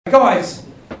Guys,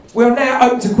 we're now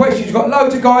open to questions. We've got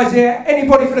loads of guys here.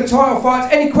 Anybody for the title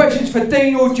fights? Any questions for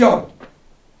Dean or John?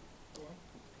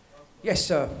 Yes,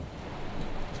 sir.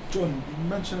 John, you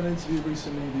mentioned in an interview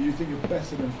recently that you think you're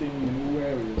better than Dean in all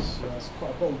areas. It's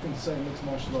quite a bold thing to say in mixed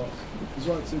martial arts. Is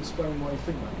it right to explain why you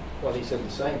think that? Well, he said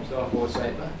the same, so I thought I'd say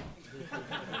it back.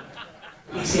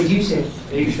 He said you said.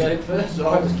 He said it first, so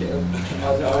I was kidding.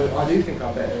 I do think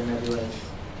I'm better in every range.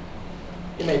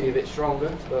 He may be a bit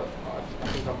stronger, but I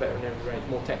think I'm better in every range.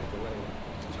 More technical anyway.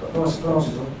 He's got nice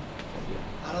glasses on.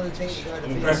 I don't think you're going to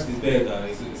I'm impressed with his beard though.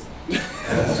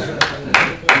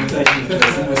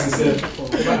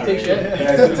 Black t-shirt?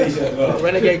 Yeah, it's a t-shirt as well.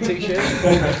 Renegade t-shirt.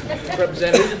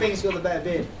 Representing. Who do you think's got the better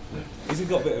beard? He's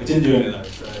got a bit of ginger in it though,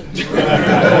 so.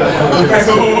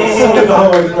 Solid the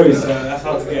whole way through, so that's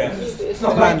hard to get. It's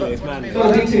not manly, it's manly. It's not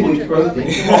only 2 weeks, bro. Come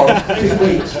on, 2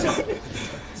 weeks.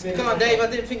 Come on, Dave, I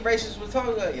didn't think racists were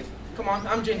targeted. Come on,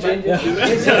 I'm ginger.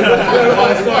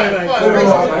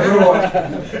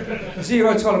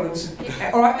 Zero tolerance.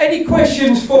 Alright, any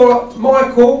questions for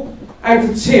Michael and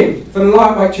for Tim for the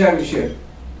lightweight championship?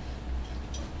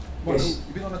 Michael, Yes.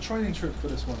 you've been on a training trip for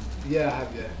this one. Yeah, I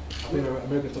have, yeah. I've been an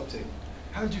American top team.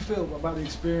 How did you feel about the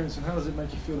experience and how does it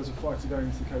make you feel as a fighter going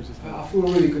into the coaches' tent? I feel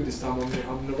really good this time. I'm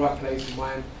in the right place in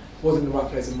mind. Wasn't in the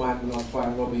right place in mind when I was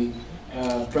fighting Robbie.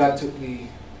 Brad took me,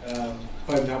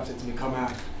 phoned me up, said to me, come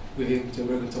out with him to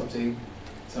American top team.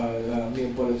 So me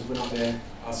and Bollers went up there.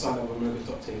 I signed up with American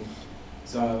top team.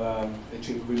 So they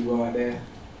treated me really well out there.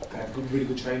 I had really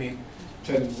good training.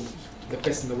 Training with the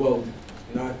best in the world,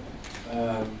 you know.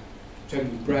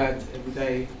 Training with Brad every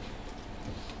day.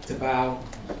 Tabao,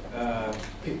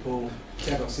 Pitbull,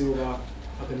 Thiago Silva.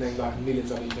 I can name like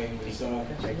millions I've been training with. So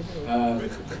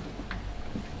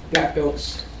black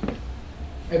belts.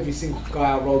 Every single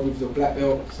guy I rolled with was a black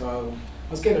belt. So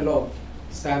I was getting a lot of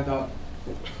stand up.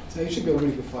 So it should be a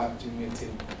really good fight between me and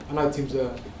Tim. I know Tim's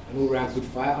an all-round good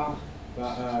fighter,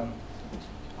 but I'm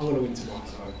going to win tomorrow,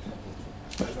 so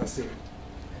that's it.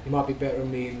 He might be better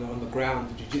than me on the ground,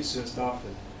 the jiu-jitsu and stuff,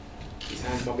 and his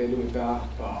hands might be a little bit better,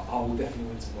 but I will definitely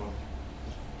win tomorrow.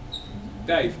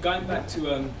 Dave, going back to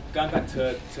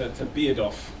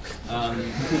Beardoff,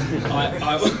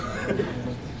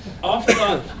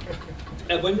 after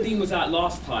when Dean was out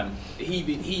last time,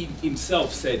 he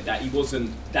himself said that he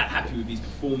wasn't that happy with his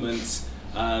performance.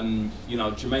 You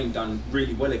know, Jermaine done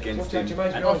really well against him.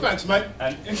 Thanks, mate.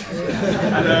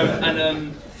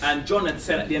 And John had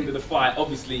said at the end of the fight,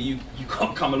 obviously you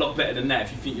can't come a lot better than that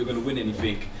if you think you're going to win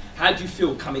anything. How do you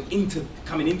feel coming into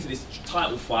this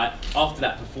title fight after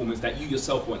that performance that you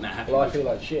yourself weren't that happy Well, I with? feel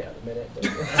like shit at the minute.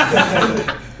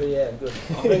 But yeah, I'm good.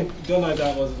 I think John no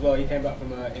doubt was as well. He came back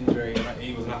from an injury and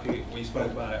he wasn't happy. We spoke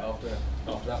about it after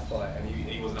that fight, and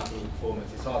he wasn't happy with the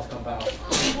performance. It's hard to come back,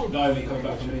 not only coming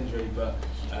back from an injury, but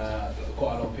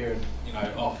quite a long period, you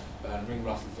know, off. And ring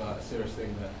rust is a serious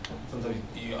thing that sometimes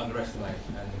you underestimate,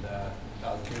 and that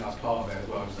was part of it as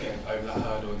well. Just getting over that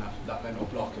hurdle and that mental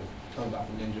block of coming back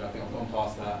from an injury. I think I've gone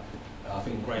past that. I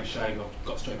think in great shape. I've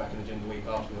got straight back in the gym the week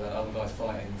after with other guys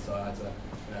fighting, so I had to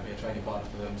be a training partner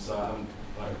for them. So I'm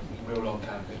like real long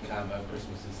camp over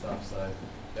Christmas and stuff. So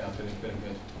yeah, I'm feeling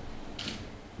good.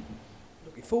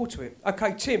 Looking forward to it.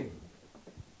 Okay, Tim.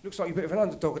 Looks like you're a bit of an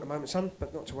underdog at the moment, son,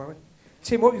 but not to worry.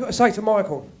 Tim, what have you got to say to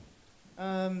Michael?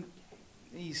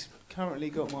 He's currently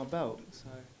got my belt, so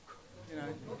you know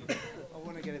I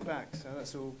want to get it back. So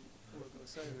that's all I've got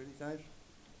to say, really, Dave.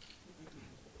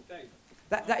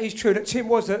 That is true. That Tim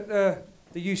was the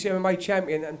UCMMA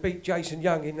champion and beat Jason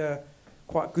Young in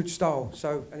quite a good style.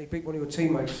 So, and he beat one of your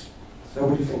teammates. So,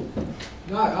 what do you think?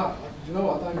 No, you know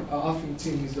what? I think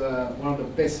Tim is one of the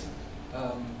best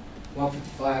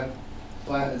 155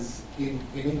 fighters in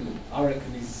England. I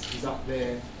reckon he's up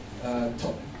there,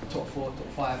 top 4, top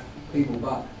 5 people.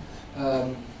 But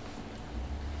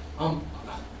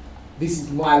this is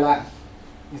my life.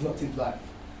 It's not Tim's life.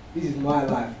 This is my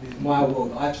life. This is my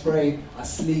world. I train, I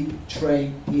sleep,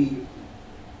 train, eat,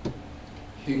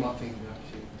 do my thing.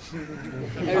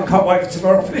 I can't wait for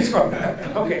tomorrow for this one.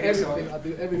 Okay, everything. I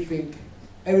do everything.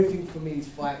 Everything for me is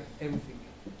fight. Everything.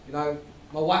 You know,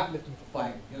 my wife left me for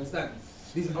fight. You understand?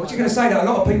 I was just going to say that a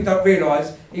lot of people don't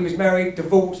realise he was married,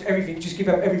 divorced, everything. Just give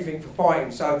up everything for fighting.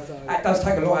 So that does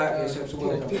take a lot out of yourself. So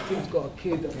Tim's got a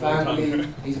kid, a family.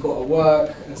 He's got to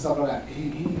work and stuff like that.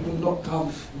 He will not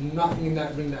come nothing in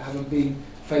that ring that I haven't been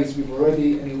faced with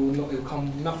already, and he'll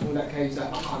come nothing in that cage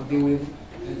that I can't deal with.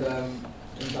 And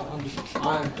I'm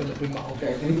going to bring my whole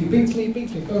game. And if he beats me,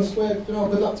 fair and square. You know,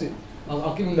 good luck to him.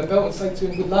 I'll give him the belt and say to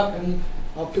him good luck, and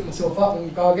I'll pick myself up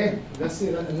and go again. That's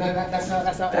it. And that's how.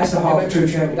 That's the half true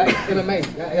champion. That's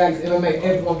MMA. That is MMA.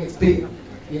 Everyone gets beaten.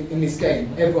 in this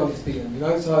game. Everyone gets beaten, you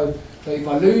know. So if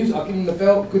I lose, I'll give him the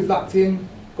belt. Good luck to him.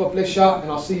 God bless you,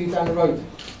 and I'll see you down the road.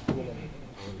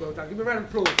 Well done. Give me a round of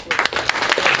applause.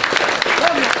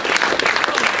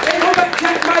 Then what about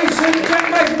Jack Mason? Jack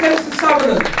Mason against the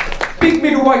Sutherland. Big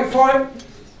middleweight fight.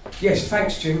 Yes,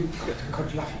 thanks, Jim.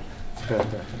 God love you.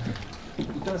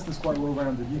 Your dance quite well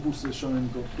rounded. You've also shown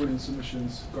you've got brilliant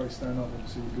submissions, great stand up,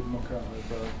 obviously a good knockout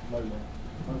of Lola.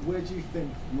 Where do you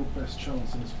think your best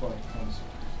chance in this fight comes?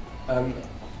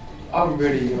 I'm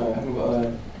really, you know,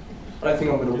 I don't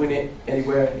think I'm going to win it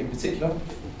anywhere in particular.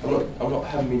 I'm not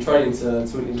having been training to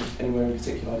win it anywhere in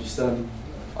particular. I just I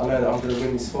know that I'm going to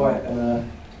win this fight,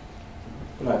 and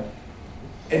you know,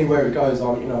 anywhere it goes,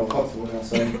 I'm comfortable now.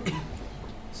 So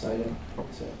yeah.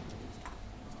 So.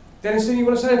 Denison, you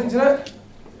want to say anything to that?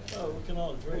 Oh, we can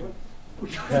all dream. We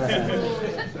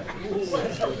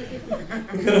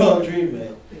can all dream,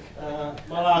 mate.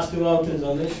 My last 2 outings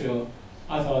on this show,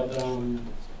 I thought it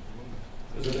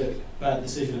was a bit bad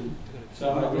decision. So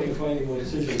I'm not looking for any more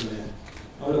decisions, man.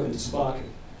 I'm looking to spark it.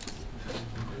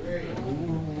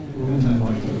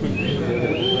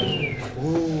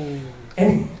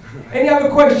 Any other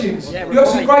questions? You've got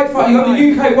some great fight. You've got the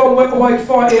UK one welterweight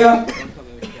fight here.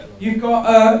 You've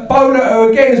got Bowler,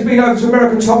 who again has been over to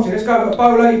American top team. Let's go to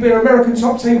Bowler. You've been an American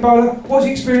top team bowler. What's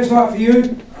the experience like for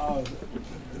you?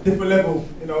 Different level.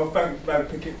 You know, thank Brad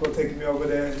Pickett for taking me over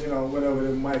there. You know, went over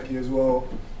there with Mikey as well.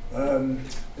 You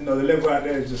know, the level out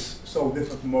there is just so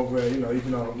different from over here. You know,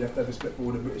 even though you have to have respect for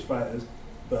all the British fighters,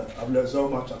 but I've learned so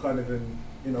much. I can't even,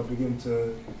 you know, begin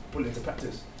to put it into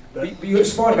practice. But you got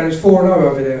Spider-Man who's 4-0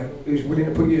 over there, who's willing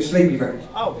to put you to sleep, you reckon?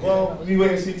 Oh, well, we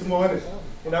wait and see tomorrow, innit?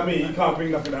 You know what I mean? You can't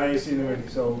bring nothing that I ain't seen already,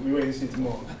 so we wait and see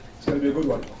tomorrow. It's going to be a good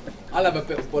one. I'll have a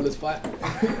bit of Buller's fight.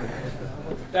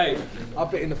 Dave, I'll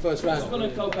bet in the first round. I just want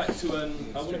to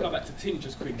go back to Tim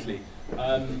just quickly.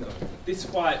 This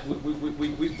fight,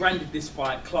 we branded this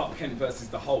fight Clark Kent versus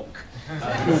the Hulk.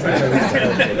 This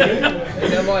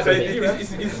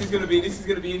is going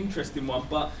to be an interesting one.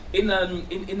 But in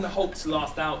the Hulk's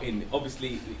last outing,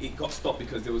 obviously it got stopped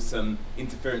because there was some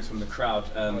interference from the crowd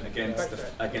against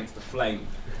the Flame.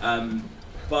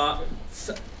 But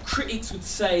critics would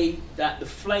say that the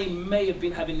Flame may have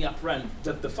been having the upper hand.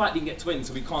 The fight didn't get to end,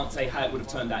 so we can't say how it would have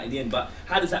turned out in the end. But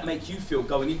how does that make you feel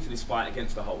going into this fight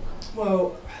against the Hulk?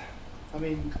 Well, I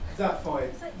mean, that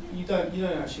fight, you don't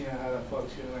actually know how that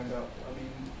fight's going to end up. I mean,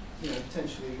 you know,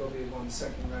 potentially Robbie had won the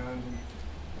second round, and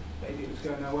maybe it was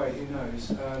going our way, who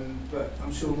knows? But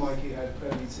I'm sure Mikey had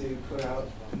plenty to put out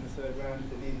in the third round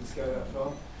if it needed to go that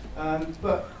far.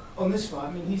 But on this fight,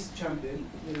 I mean, he's the champion.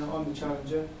 You know, I'm the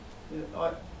challenger. You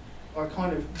know, I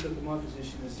kind of look at my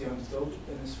position as the underdog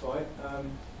in this fight.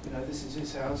 You know, this is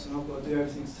his house, and I've got to do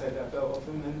everything to take that belt off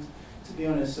him. And to be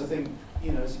honest, I think,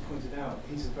 you know, as he pointed out,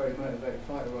 he's a very motivated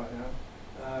fighter right now.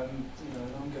 You know,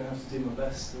 and I'm going to have to do my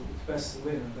best to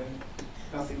win. I think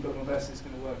nothing but my best is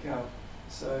going to work out.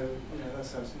 So, you know,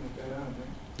 that's how it's going to go down.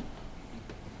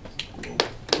 I think.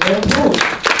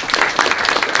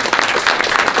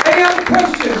 Any other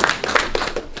questions?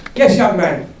 Yes, young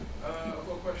man. I've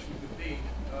got a question for Dean.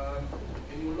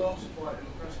 In your last fight in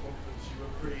the press conference, you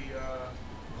were pretty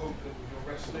confident with your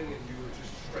wrestling and you were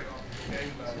just straight up with your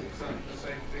game plan. Is that the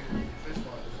same thing with this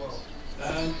fight as well?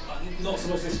 Not so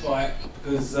much this fight,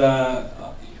 because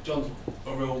John's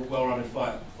a real well-rounded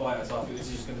fighter, so I think this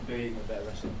is just going to be a better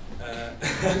wrestler.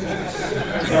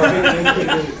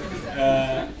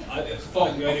 It's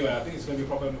fighting you anyway. I think it's going to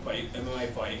be a proper MMA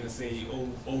fight. You're going to see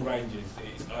all ranges.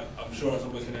 I'm sure it's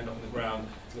always going to end up on the ground.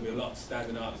 There's going to be a lot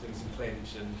standing up. There's going to be some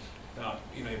clinch, and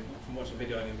you know, from watching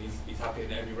video on him, he's happy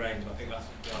in every range. I think that's,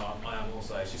 you know, I am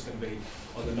also. It's just going to be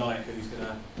on the night who's going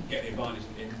to get the advantage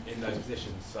in those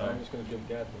positions. So I'm just going to jump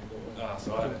Gad.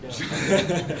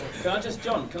 Can I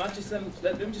just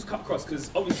let me just cut across,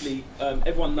 because obviously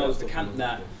everyone knows the camp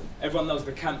that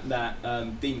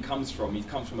Dean comes from. He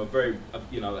comes from a very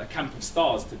a camp of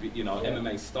stars, to be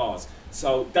MMA stars.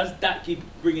 So does that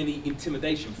bring any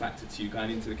intimidation factor to you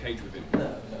going into the cage with him?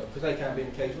 No, because they can't be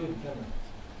in the cage with him, can they?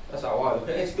 That's how I look at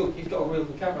it. It's good. He's got a real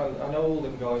good camp. I know all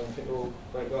them guys. I think they're all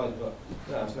great guys, but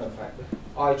no, it's no factor.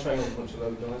 I train with a bunch of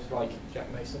those guys, like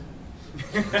Jack Mason.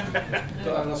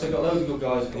 And also got loads of good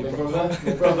guys.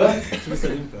 My brother.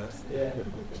 Yeah.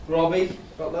 Robbie.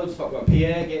 Got loads of fuck. Got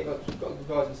Pierre. Got good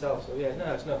guys himself. So yeah,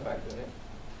 no, it's no factor. Yeah.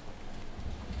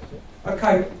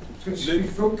 Okay.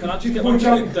 Luke, can I just get one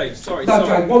from Dave? Sorry.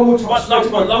 One more time.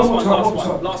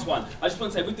 Last one. I just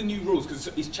want to say, with the new rules, because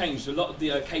it's changed, a lot of the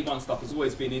K1 stuff has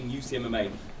always been in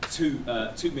UCMMA,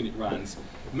 2-minute rounds.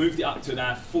 Moved it up to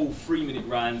now full 3-minute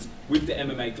rounds with the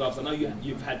MMA gloves. I know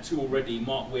you've had two already,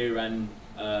 Mark Weir and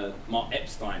Mark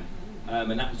Epstein.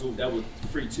 and that was all. That were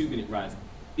 3 2-minute rounds.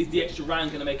 Is the extra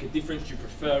round going to make a difference? Do you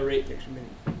prefer it? Extra minute.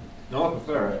 No, I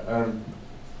prefer it.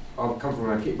 I've come from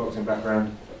a kickboxing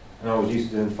background, and I was used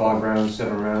to doing 5 rounds,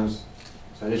 7 rounds.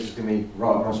 So this is going to be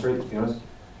right up my street, to be honest.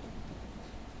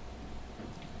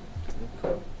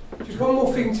 Just one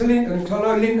more thing to Linton, because I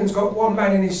know Linton's got one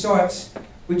man in his sights,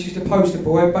 which is the poster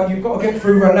boy, but you've got to get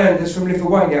through Rolanders from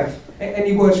Lithuania.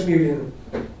 Any words from you, Linton?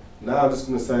 No, I'm just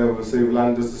going to say, obviously,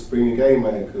 Rolanders to bring the game,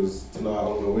 mate, because tonight I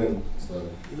want to win. So.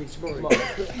 You mean tomorrow?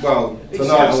 Well,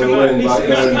 tonight I want to win, but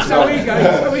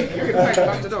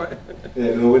yeah,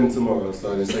 going to win tomorrow,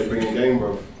 so they say bring the game,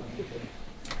 bro.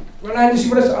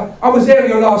 Rolanders, I was there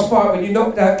in your last fight when you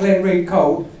knocked out Glenn Reed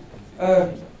cold.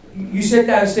 You said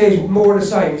downstairs more of the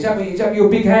same. Is that your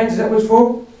big hands? Is that what it's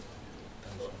for?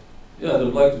 Yeah, I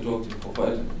would like to talk to you for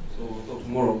fighting, so we'll talk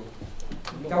tomorrow.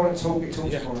 Don't want to talk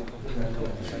tomorrow.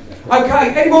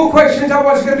 Okay, any more questions?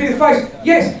 Otherwise it's going to be the face.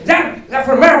 Yes, that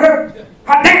from America.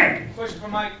 Hot damn! Question for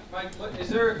Mike. Mike, is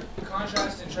there a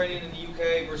contrast in training in the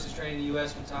UK versus training in the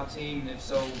US with top team? And if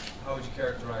so, how would you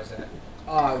characterize that?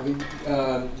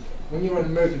 When you're an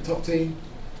American top team,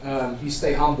 you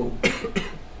stay humble.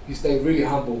 You stay really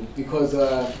humble because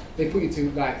they put you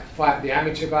to like fight the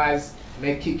amateur guys and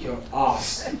they kick your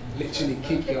ass, literally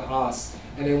kick your ass.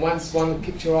 And then once one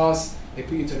kicks your ass, they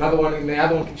put you to another one and the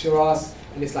other one kicks your ass,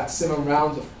 and it's like 7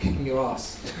 rounds of kicking your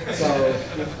ass. So,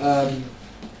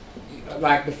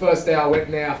 like the first day I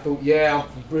went there, I thought, yeah, I'm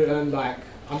from Britain, like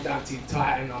I'm down to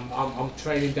Titan, I'm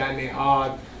training down there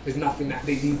hard. There's nothing that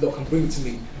these lot can bring to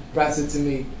me. Brad said to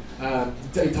me,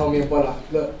 he told me,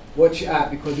 look, watch it out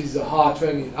because this is a hard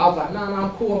training. I was like, no,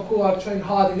 I'm cool, I train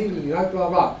hard in England, you know, blah,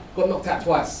 blah. Got knocked out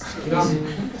twice, you know?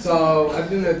 So at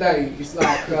the end of the day, it's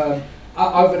like,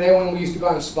 over there when we used to go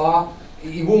and spar,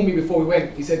 he warned me before we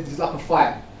went, he said, it's like a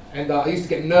fight. And I used to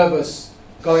get nervous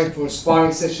going for a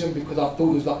sparring session because I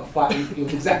thought it was like a fight. It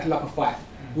was exactly like a fight.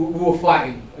 We were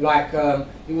fighting, like,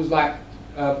 it was like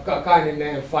going in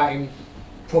there and fighting,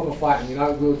 proper fighting, you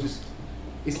know? We were just,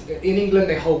 in England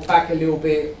they hold back a little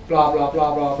bit, blah, blah,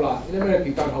 blah, blah, blah. In America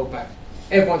you don't hold back.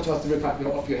 Everyone tries to rip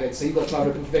off your head, so you've got to try and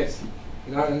rip off theirs.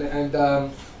 You know, and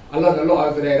I learned a lot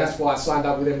over there. That's why I signed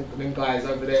up with them guys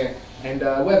over there. And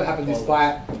whatever happens this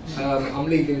fight, I'm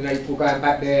leaving in April, going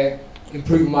back there,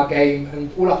 improving my game,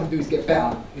 and all I can do is get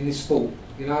better in this sport.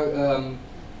 You know,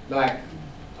 like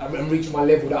I'm reaching my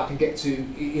level that I can get to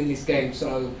in this game.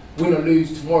 So win or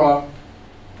lose tomorrow,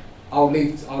 I'll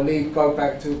leave, go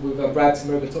back to with Brad to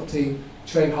American top team,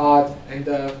 train hard, and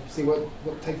see what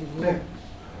take it from there.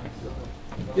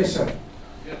 Yes, sir.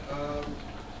 Yeah.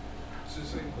 So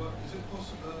is it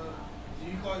possible? Do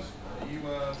you guys are you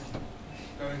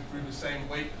going through the same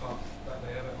weight cut that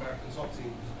they have at American top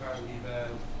team? Because apparently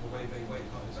the way they weight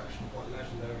cut is actually quite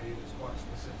legendary and it's quite a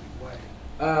specific way.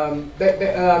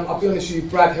 I'll be honest with you,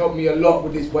 Brad helped me a lot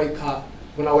with this weight cut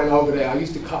when I went over there. I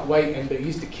used to cut weight and it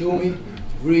used to kill me.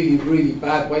 Really, really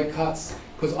bad weight cuts.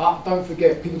 Because don't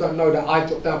forget, people don't know that I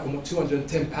dropped down from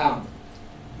 210 pounds.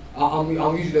 I'm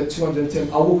usually at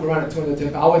 210. I walk around at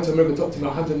 210 pounds. I went to American top team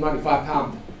at 195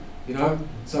 pounds. You know,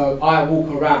 so I walk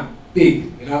around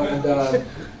big. You know,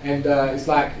 and it's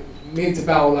like me and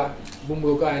Tabal, like when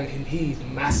we were going, and he's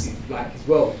massive, like as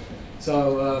well.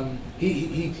 So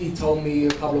he told me a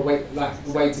couple of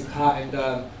way to cut,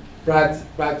 and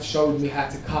Brad showed me how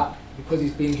to cut. Because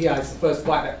he's been here, it's the first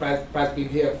fight that Brad's been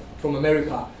here from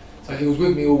America. So he was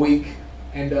with me all week,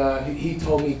 and he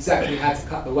told me exactly how to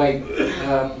cut the weight.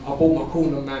 I bought my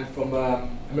corner man from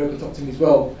American Top Team as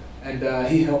well, and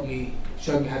he helped me,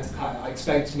 showed me how to cut.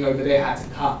 Explained to me over there how to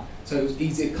cut. So it was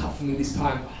easier to cut for me this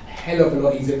time, a hell of a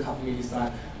lot easier to cut for me this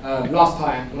time. Last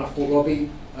time when I fought Robbie,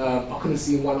 I couldn't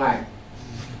see in one eye.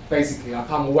 Basically, I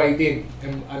come weighed in,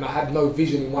 and I had no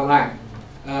vision in one eye.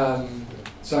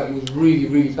 So it was really,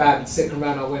 really bad. The second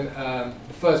round I went,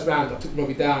 the first round I took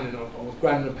Robbie down and I was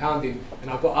grinding and pounding,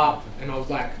 and I got up and I was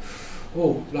like,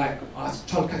 oh, like I was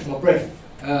trying to catch my breath.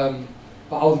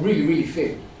 But I was really, really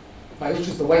fit. But it was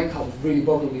just the weight cut was really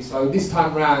bothering me. So this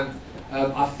time round,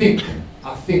 I think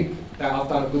that I've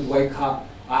done a good weight cut.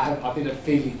 I didn't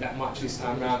feel it that much this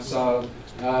time round. So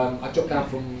I dropped down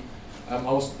from, I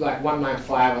was like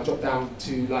 195, I dropped down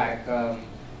to like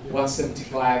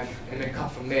 175 and then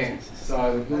cut from there.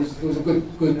 So it was a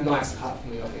good, nice cut for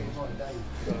me, I think.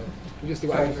 So we'll just do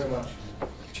what happens. Thank you very much.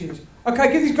 Cheers.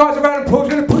 Okay, give these guys a round of applause.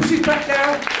 We're going to push this back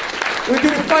down. We're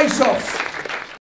doing face-offs.